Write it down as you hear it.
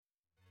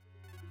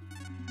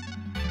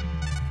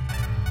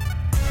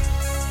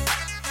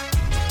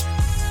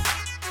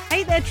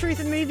there, Truth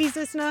in Movies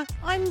listener.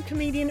 I'm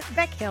comedian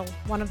Beck Hill,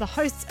 one of the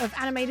hosts of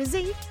Anime to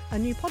Z, a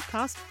new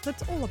podcast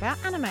that's all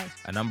about anime.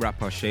 And I'm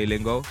rapper Shay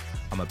Lingo.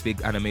 I'm a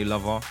big anime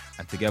lover,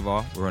 and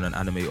together we're on an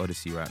anime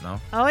odyssey right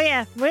now. Oh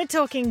yeah, we're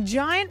talking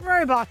giant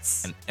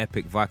robots. And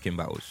epic Viking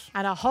battles.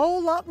 And a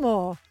whole lot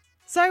more.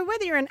 So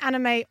whether you're an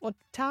anime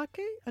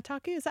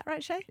otaku, is that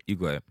right, Shay? You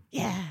got it.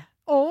 Yeah.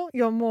 Or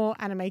you're more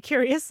anime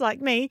curious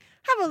like me,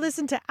 have a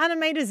listen to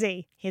Anime to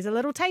Z. Here's a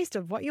little taste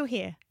of what you'll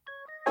hear.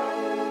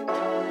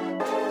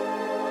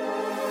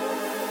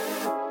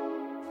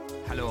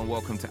 Hello and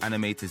welcome to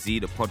Anime to Z,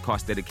 the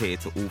podcast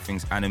dedicated to all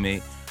things anime.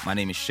 My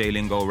name is Shay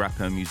Lingo,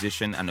 rapper and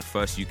musician, and the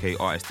first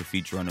UK artist to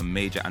feature on a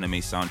major anime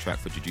soundtrack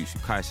for Jujutsu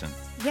Kaisen.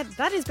 Yeah,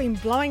 that has been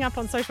blowing up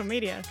on social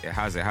media. It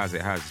has.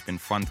 It's been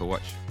fun to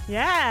watch.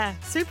 Yeah,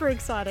 super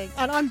exciting.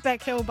 And I'm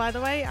Beck Hill, by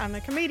the way. I'm a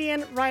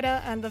comedian,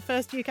 writer, and the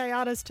first UK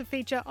artist to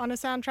feature on a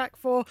soundtrack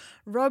for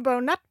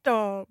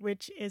Robonatto,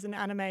 which is an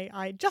anime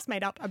I just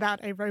made up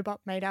about a robot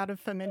made out of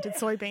fermented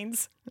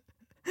soybeans.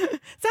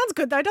 Sounds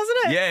good though, doesn't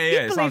it? Yeah,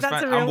 it sounds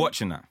fun. I'm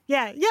watching that.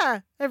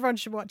 Yeah, everyone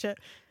should watch it.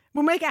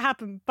 We'll make it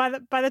happen. By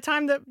the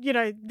time that,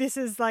 this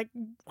is like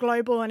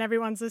global and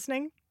everyone's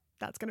listening,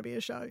 that's going to be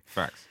a show.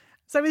 Facts.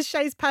 So with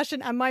Shay's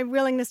passion and my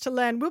willingness to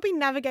learn, we'll be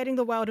navigating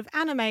the world of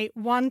anime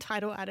one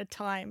title at a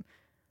time.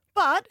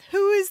 But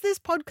who is this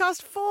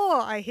podcast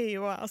for, I hear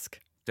you ask?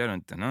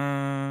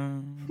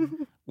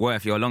 Dun-dun-dun-dun. Well,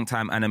 if you're a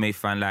long-time anime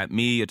fan like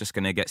me, you're just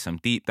going to get some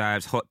deep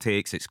dives, hot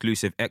takes,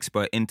 exclusive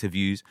expert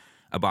interviews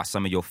about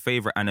some of your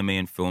favourite anime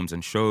and films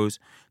and shows,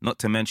 not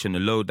to mention the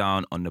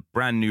lowdown on the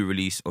brand new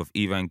release of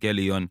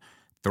Evangelion,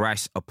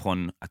 Thrice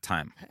Upon a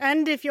Time.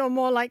 And if you're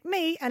more like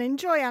me and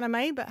enjoy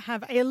anime but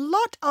have a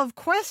lot of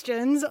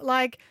questions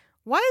like,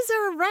 why is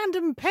there a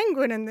random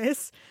penguin in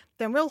this?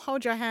 Then we'll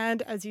hold your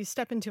hand as you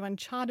step into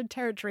uncharted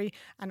territory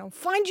and I'll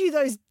find you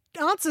those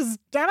answers,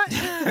 damn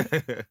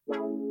it.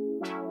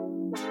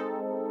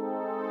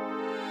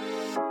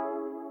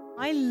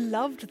 I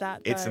loved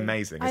that, though. It's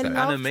amazing, I isn't it?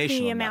 loved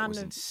Animation the on that amount was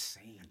of... insane.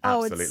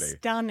 Oh, Absolutely. it's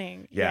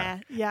stunning. Yeah.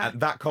 And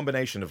that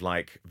combination of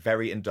like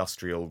very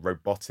industrial,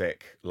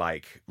 robotic,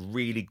 like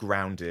really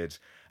grounded,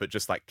 but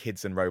just like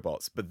kids and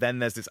robots. But then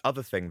there's this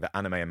other thing that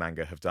anime and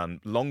manga have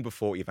done long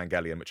before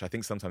Evangelion, which I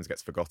think sometimes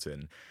gets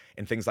forgotten,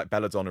 in things like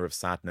Belladonna of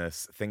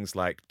Sadness, things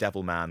like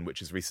Devilman, which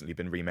has recently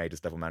been remade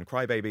as Devilman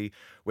Crybaby,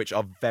 which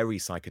are very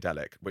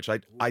psychedelic, which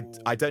I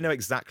don't know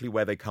exactly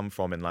where they come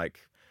from in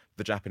like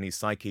the Japanese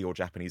psyche or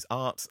Japanese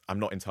art. I'm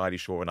not entirely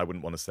sure and I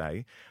wouldn't want to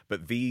say.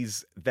 But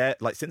they're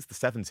like since the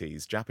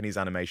 70s, Japanese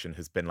animation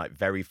has been like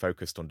very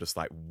focused on just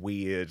like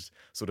weird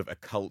sort of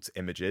occult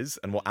images.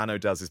 And what Anno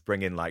does is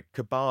bring in like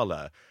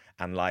Kabbalah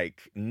and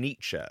like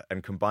Nietzsche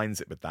and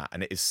combines it with that.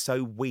 And it is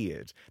so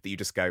weird that you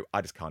just go,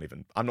 I'm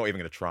not even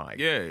going to try.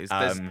 Yeah,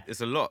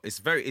 it's a lot.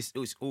 It's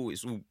all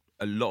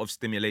a lot of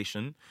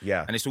stimulation.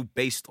 Yeah. And it's all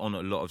based on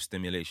a lot of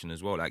stimulation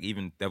as well. Like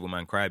even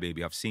Devilman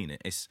Crybaby, I've seen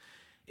it.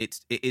 It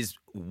is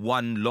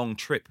one long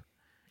trip.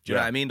 Do you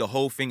know what I mean? The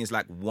whole thing is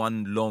like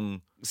one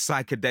long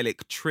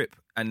psychedelic trip,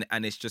 and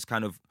it's just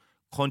kind of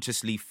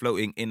consciously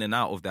floating in and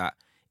out of that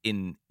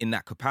in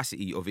that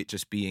capacity of it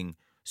just being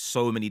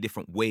so many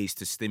different ways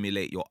to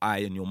stimulate your eye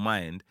and your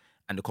mind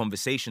and the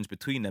conversations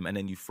between them, and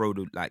then you throw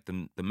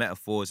the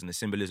metaphors and the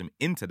symbolism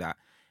into that,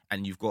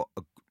 and you've got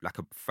a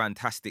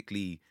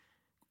fantastically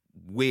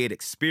weird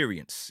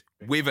experience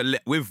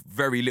with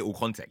very little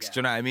context. Do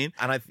you know what I mean?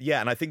 And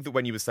I think that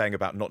when you were saying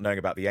about not knowing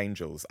about the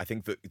angels, I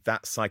think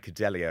that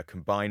psychedelia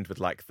combined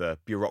with like the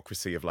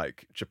bureaucracy of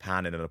like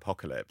Japan in an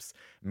apocalypse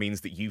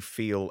means that you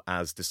feel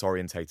as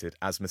disorientated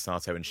as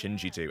Misato and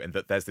Shinji do, and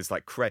that there's this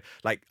like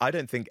I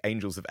don't think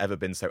angels have ever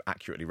been so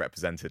accurately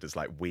represented as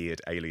like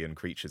weird alien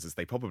creatures as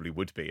they probably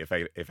would be if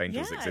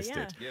angels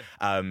existed.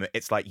 Yeah.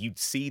 It's like you'd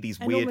see these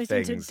and weird almost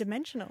things.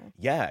 interdimensional.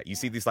 Yeah, you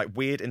see these like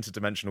weird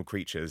interdimensional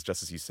creatures,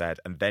 just as you said,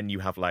 and then you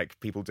have like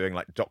people doing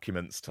like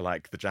documents to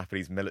like the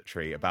Japanese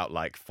military about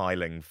like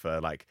filing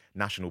for like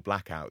national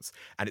blackouts,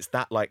 and it's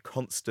that like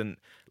constant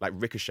like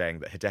ricocheting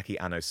that Hideki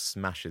Anno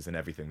smashes in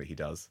everything that he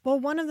does. Well,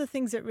 one of the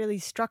things that really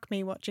struck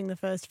me watching the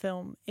first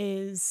film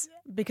is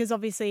because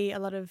obviously a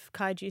lot of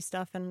kaiju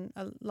stuff and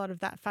a lot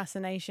of that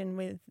fascination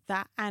with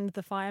that and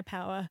the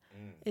firepower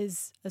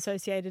is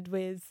associated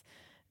with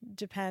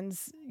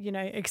Japan's,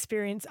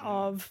 experience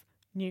of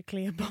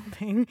nuclear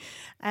bombing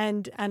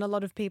and a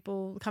lot of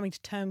people coming to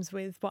terms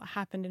with what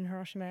happened in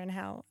Hiroshima and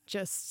how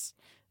just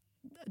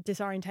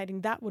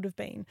disorientating that would have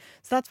been.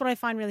 So that's what I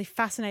find really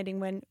fascinating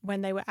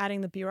when they were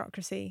adding the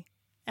bureaucracy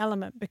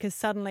element, because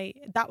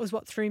suddenly that was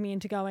what threw me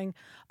into going,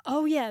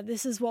 oh yeah,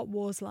 this is what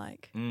war's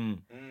like.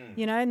 And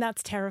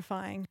that's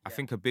terrifying. I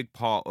think a big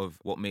part of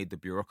what made the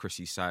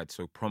bureaucracy side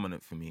so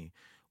prominent for me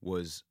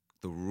was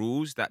the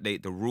rules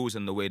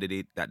and the way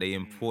that they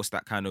enforce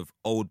that kind of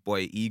old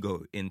boy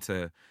ego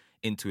into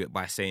it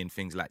by saying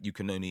things like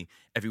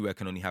everywhere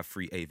can only have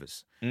 3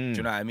 Avas. Do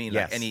you know what I mean?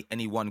 Yes. Like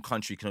any one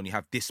country can only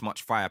have this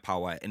much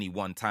firepower at any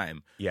one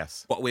time.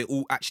 Yes. But we're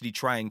all actually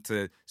trying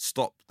to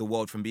stop the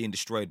world from being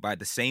destroyed by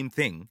the same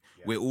thing.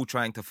 Yeah. We're all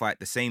trying to fight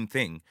the same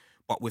thing.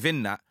 But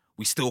within that,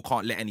 we still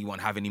can't let anyone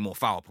have any more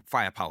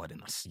firepower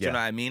than us. Do you know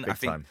what I mean? I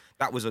think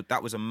that was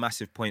a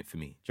massive point for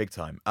me. Big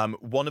time.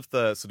 One of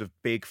the sort of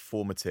big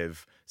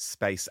formative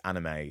space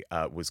anime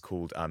was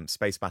called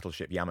Space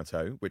Battleship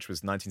Yamato, which was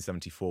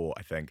 1974,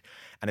 I think.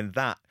 And in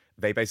that,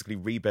 they basically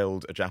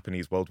rebuild a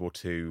Japanese World War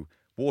II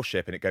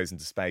warship, and it goes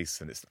into space,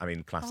 and it's, I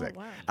mean, classic.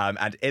 Oh, wow.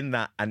 And in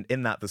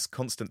that, this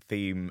constant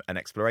theme and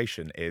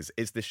exploration is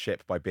this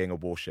ship, by being a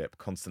warship,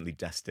 constantly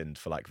destined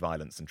for like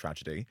violence and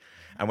tragedy?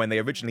 And when they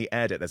originally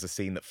aired it, there's a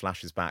scene that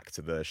flashes back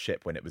to the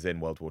ship when it was in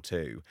World War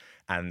II,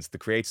 and the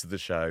creators of the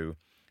show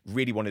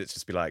really wanted it to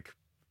just be like,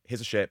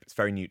 here's a ship, it's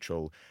very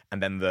neutral.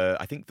 And then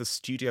I think the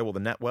studio or the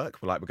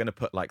network were like, we're going to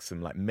put like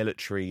some like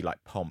military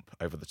like pomp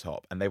over the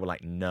top. And they were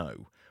like,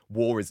 no,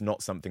 war is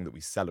not something that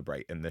we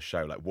celebrate in this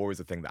show. Like, war is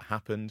a thing that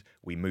happened,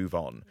 we move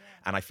on. Yeah.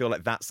 And I feel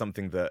like that's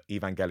something that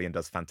Evangelion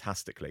does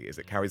fantastically, is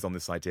it carries on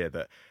this idea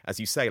that,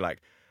 as you say,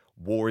 like,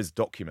 war is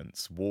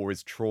documents, war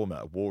is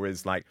trauma, war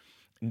is like,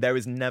 there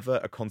is never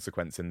a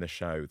consequence in this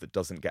show that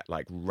doesn't get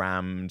like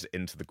rammed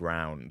into the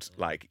ground.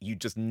 Like, you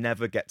just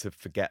never get to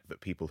forget that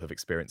people have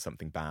experienced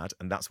something bad.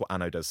 And that's what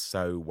Anno does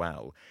so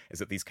well, is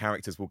that these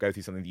characters will go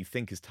through something that you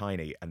think is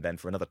tiny, and then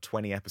for another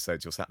 20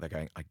 episodes, you're sat there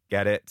going, I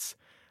get it.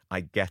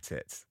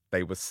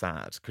 They were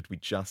sad. Could we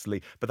just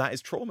leave? But that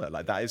is trauma.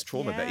 Like, that is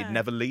trauma that it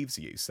never leaves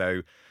you.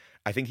 So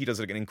I think he does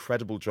like an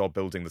incredible job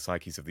building the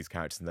psyches of these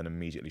characters and then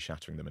immediately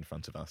shattering them in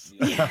front of us.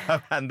 Yeah.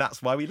 And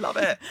that's why we love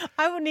it.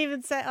 I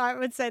would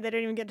say they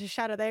don't even get to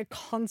shatter. They're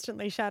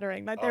constantly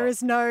shattering. Like, there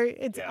is no,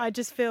 I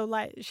just feel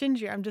like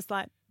Shinji, I'm just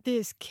like,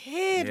 this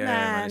kid,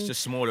 man. It's just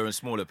smaller and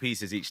smaller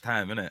pieces each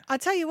time, isn't it? I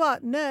tell you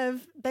what,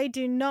 NERV, they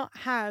do not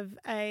have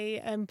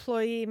a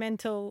employee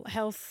mental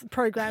health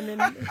program in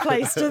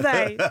place, do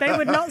they? They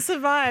would not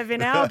survive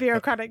in our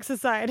bureaucratic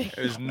society.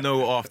 There's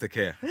no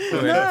aftercare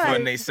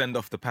when they send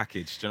off the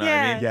package. Do you know what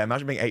I mean? Yeah,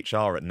 imagine being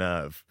HR at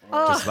NERV.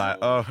 Just like,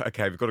 oh,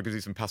 okay, we've got to go do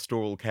some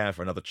pastoral care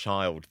for another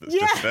child that's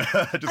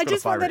I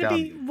just want there to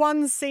be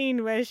one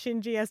scene where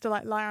Shinji has to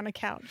like lie on a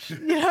couch,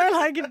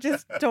 like and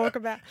just talk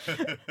about.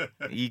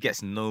 He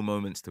gets no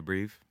moments to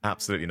breathe.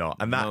 Absolutely not.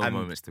 And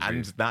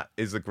that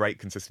is a great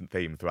consistent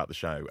theme throughout the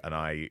show.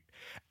 And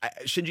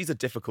Shinji's a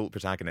difficult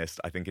protagonist,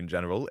 I think, in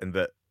general, in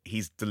that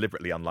he's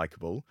deliberately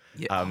unlikable.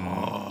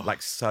 Yeah.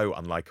 Like, so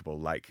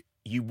unlikable. Like,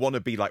 you want to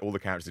be like all the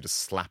characters who just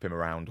slap him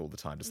around all the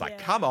time. Just like,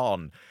 come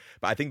on.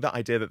 But I think that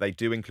idea that they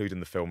do include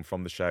in the film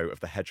from the show of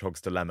the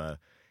hedgehog's dilemma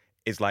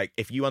is like,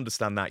 if you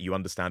understand that, you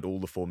understand all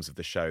the forms of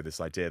the show, this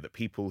idea that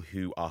people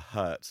who are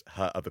hurt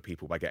other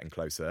people by getting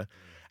closer.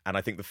 And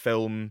I think the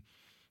film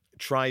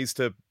tries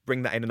to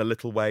bring that in a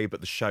little way, but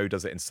the show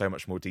does it in so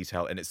much more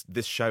detail. And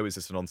this show is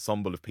just an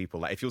ensemble of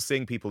people. Like, if you're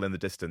seeing people in the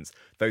distance,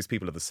 those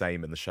people are the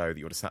same in the show, that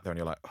you're just sat there and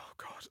you're like, oh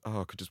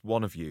God, could just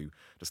one of you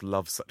just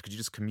love could you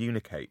just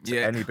communicate to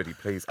anybody,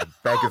 please? I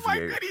beg of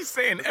you. God, he's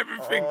saying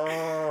everything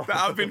that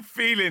I've been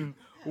feeling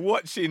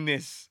watching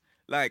this.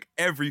 Like,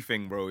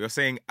 everything, bro. You're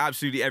saying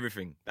absolutely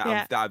everything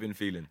that I've been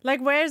feeling.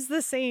 Like, where's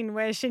the scene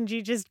where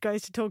Shinji just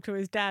goes to talk to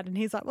his dad and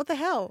he's like, what the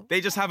hell?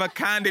 They just have a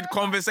candid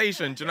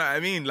conversation. Do you know what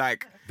I mean?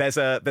 Like, there's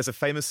a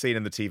famous scene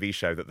in the TV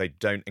show that they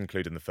don't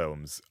include in the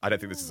films. I don't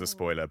think this is a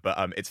spoiler, but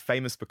it's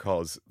famous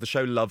because the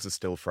show loves a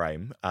still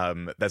frame.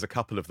 There's a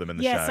couple of them in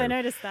the show. Yes, I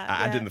noticed that.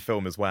 And in the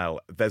film as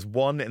well. There's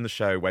one in the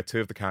show where two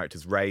of the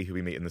characters, Rei, who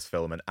we meet in this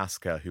film, and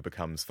Asuka, who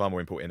becomes far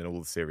more important in all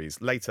the series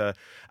later,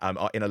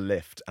 are in a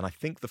lift. And I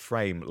think the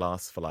frame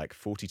lasts for like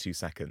 42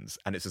 seconds.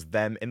 And it's just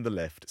them in the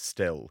lift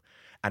still.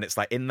 And it's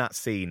like, in that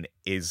scene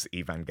is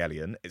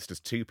Evangelion. It's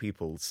just two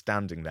people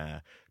standing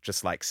there,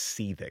 just like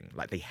seething.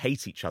 Like, they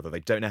hate each other. They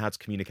don't know how to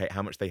communicate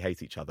how much they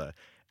hate each other.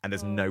 And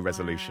there's no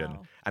resolution.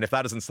 Wow. And if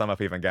that doesn't sum up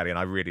Evangelion,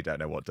 I really don't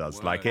know what does.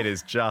 Word. Like, it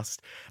is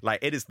just, like,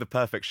 it is the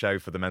perfect show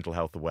for the mental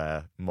health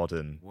aware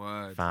modern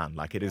fan.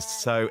 Like, it is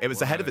so, it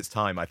was ahead of its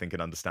time, I think,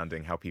 in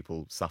understanding how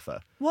people suffer.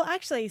 Well,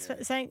 actually,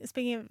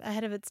 speaking of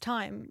ahead of its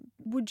time,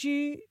 would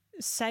you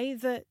say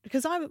that,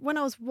 because when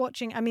I was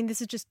watching, I mean, this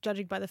is just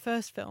judging by the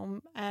first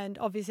film, and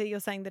obviously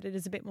you're saying that it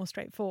is a bit more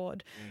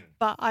straightforward,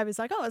 but I was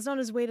like, oh, it's not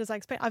as weird as I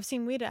expect. I've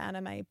seen weirder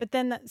anime, but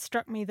then that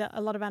struck me that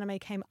a lot of anime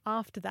came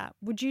after that.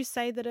 Would you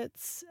say that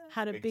it's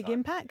had a big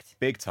impact?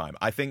 Big time.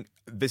 I think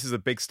this is a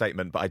big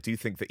statement, but I do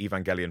think that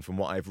Evangelion, from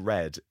what I've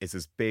read, is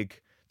as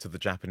big to the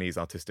Japanese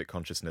artistic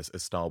consciousness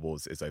as Star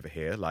Wars is over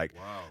here. Like,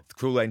 The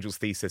Cruel Angel's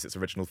Thesis, its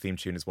original theme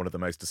tune, is one of the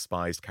most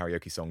despised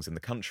karaoke songs in the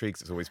country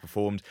because it's always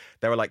performed.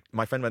 There are like,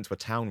 my friend went to a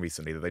town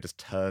recently that they just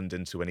turned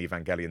into an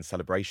Evangelion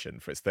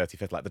celebration for its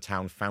 35th. Like, the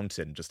town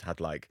fountain just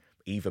had like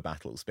Eva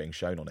battles being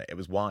shown on it. It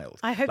was wild.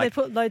 I hope they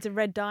put loads of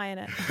red dye in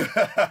it. Do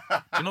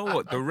you know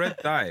what? The red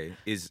dye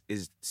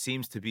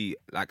seems to be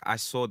like, I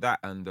saw that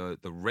and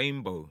the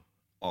rainbow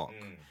arc.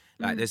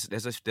 Like,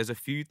 there's a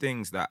few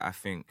things that I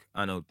think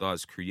Anno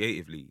does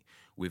creatively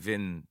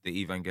within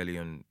the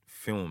Evangelion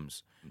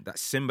films that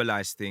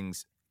symbolize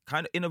things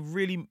kind of in a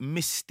really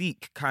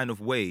mystique kind of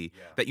way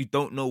that you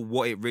don't know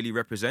what it really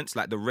represents.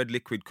 Like, the red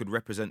liquid could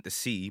represent the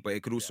sea, but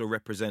it could also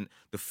represent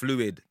the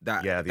fluid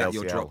that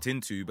you're dropped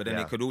into. But then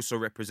it could also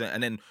represent,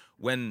 and then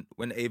when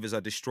Evas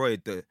are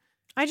destroyed,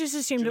 I just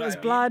assumed it know was what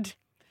I mean? blood.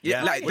 Yeah,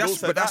 Yeah, like but that's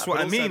also but that's that, what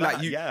but I mean. also Like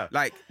that, you, yeah.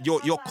 like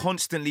you're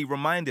constantly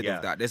reminded Yeah.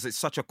 of that. There's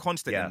such a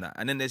constant in Yeah. that,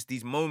 and then there's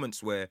these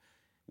moments where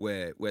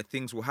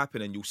things will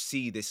happen, and you'll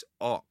see this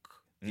arc.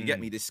 You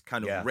get me? This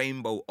kind of Yeah.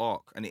 rainbow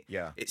arc, and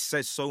Yeah. it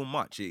says so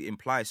much. It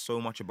implies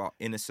so much about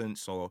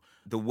innocence or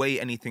the way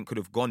anything could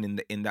have gone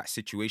in that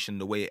situation,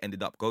 the way it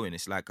ended up going.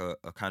 It's like a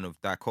kind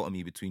of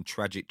dichotomy between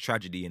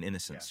tragedy and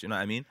innocence. You know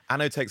what I mean?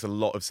 Anno takes a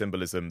lot of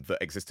symbolism that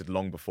existed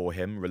long before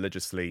him,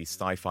 religiously,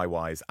 sci-fi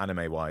wise,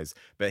 anime wise,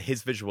 but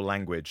his visual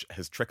language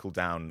has trickled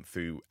down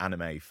through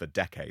anime for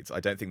decades.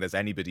 I don't think there's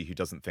anybody who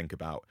doesn't think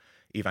about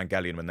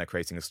Evangelion when they're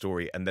creating a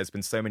story, and there's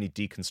been so many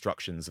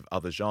deconstructions of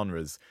other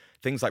genres,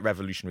 things like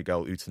Revolutionary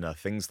Girl Utena,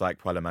 things like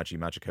Puella Magi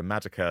Magica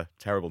Magica,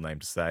 terrible name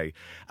to say,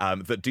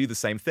 that do the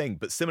same thing.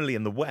 But similarly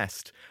in the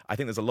West, I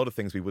think there's a lot of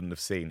things we wouldn't have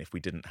seen if we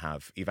didn't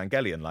have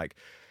Evangelion. Like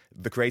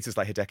the creators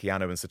like Hideki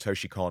Anno and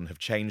Satoshi Kon have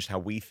changed how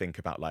we think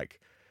about like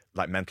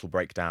mental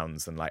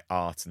breakdowns and like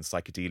art and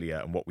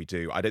psychedelia and what we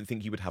do. I don't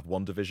think you would have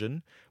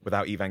WandaVision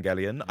without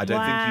Evangelion. I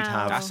don't think you'd Wow.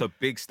 have. That's a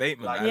big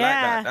statement. I like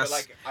Yeah. that.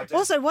 That's I don't-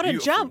 Also, what a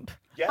Beautiful. jump!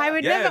 Yeah. I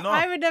would Yeah, never. no.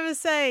 I would never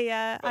say.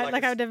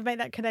 like I would never make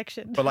that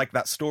connection. But like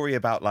that story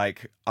about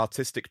like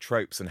artistic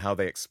tropes and how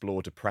they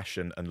explore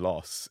depression and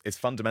loss is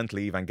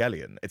fundamentally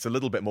Evangelion. It's a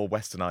little bit more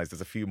westernized.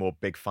 There's a few more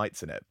big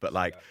fights in it, but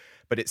like,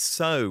 but it's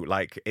so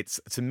like it's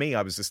to me.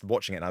 I was just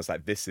watching it and I was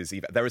like, this is.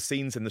 There are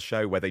scenes in the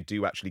show where they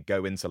do actually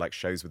go into like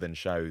shows within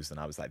shows, and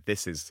I was like,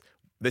 this is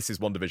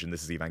WandaVision,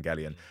 this is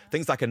Evangelion.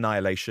 Things like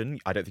Annihilation,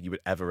 I don't think you would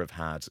ever have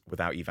had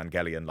without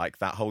Evangelion. Like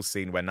that whole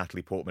scene where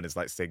Natalie Portman is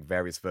like seeing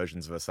various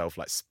versions of herself,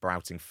 like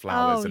sprouting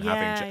flowers and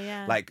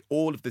having like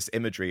all of this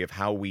imagery of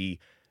how we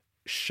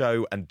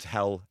show and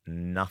tell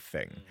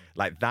nothing.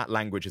 Like that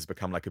language has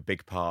become like a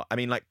big part. I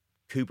mean, like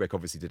Kubrick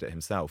obviously did it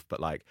himself, but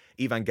like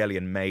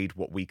Evangelion made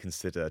what we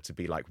consider to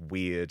be like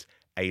weird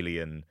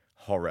alien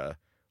horror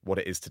what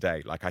it is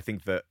today. Like, I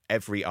think that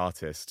every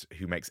artist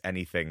who makes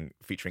anything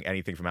featuring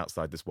anything from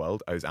outside this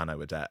world owes Anno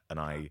a debt, and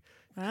I.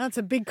 Wow, that's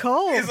a big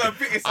call. it's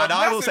And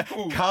I will say,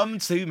 come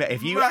to me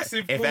if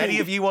Massive if pull. any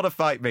of you want to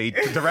fight me,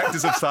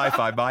 directors of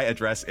sci-fi. My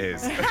address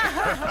is.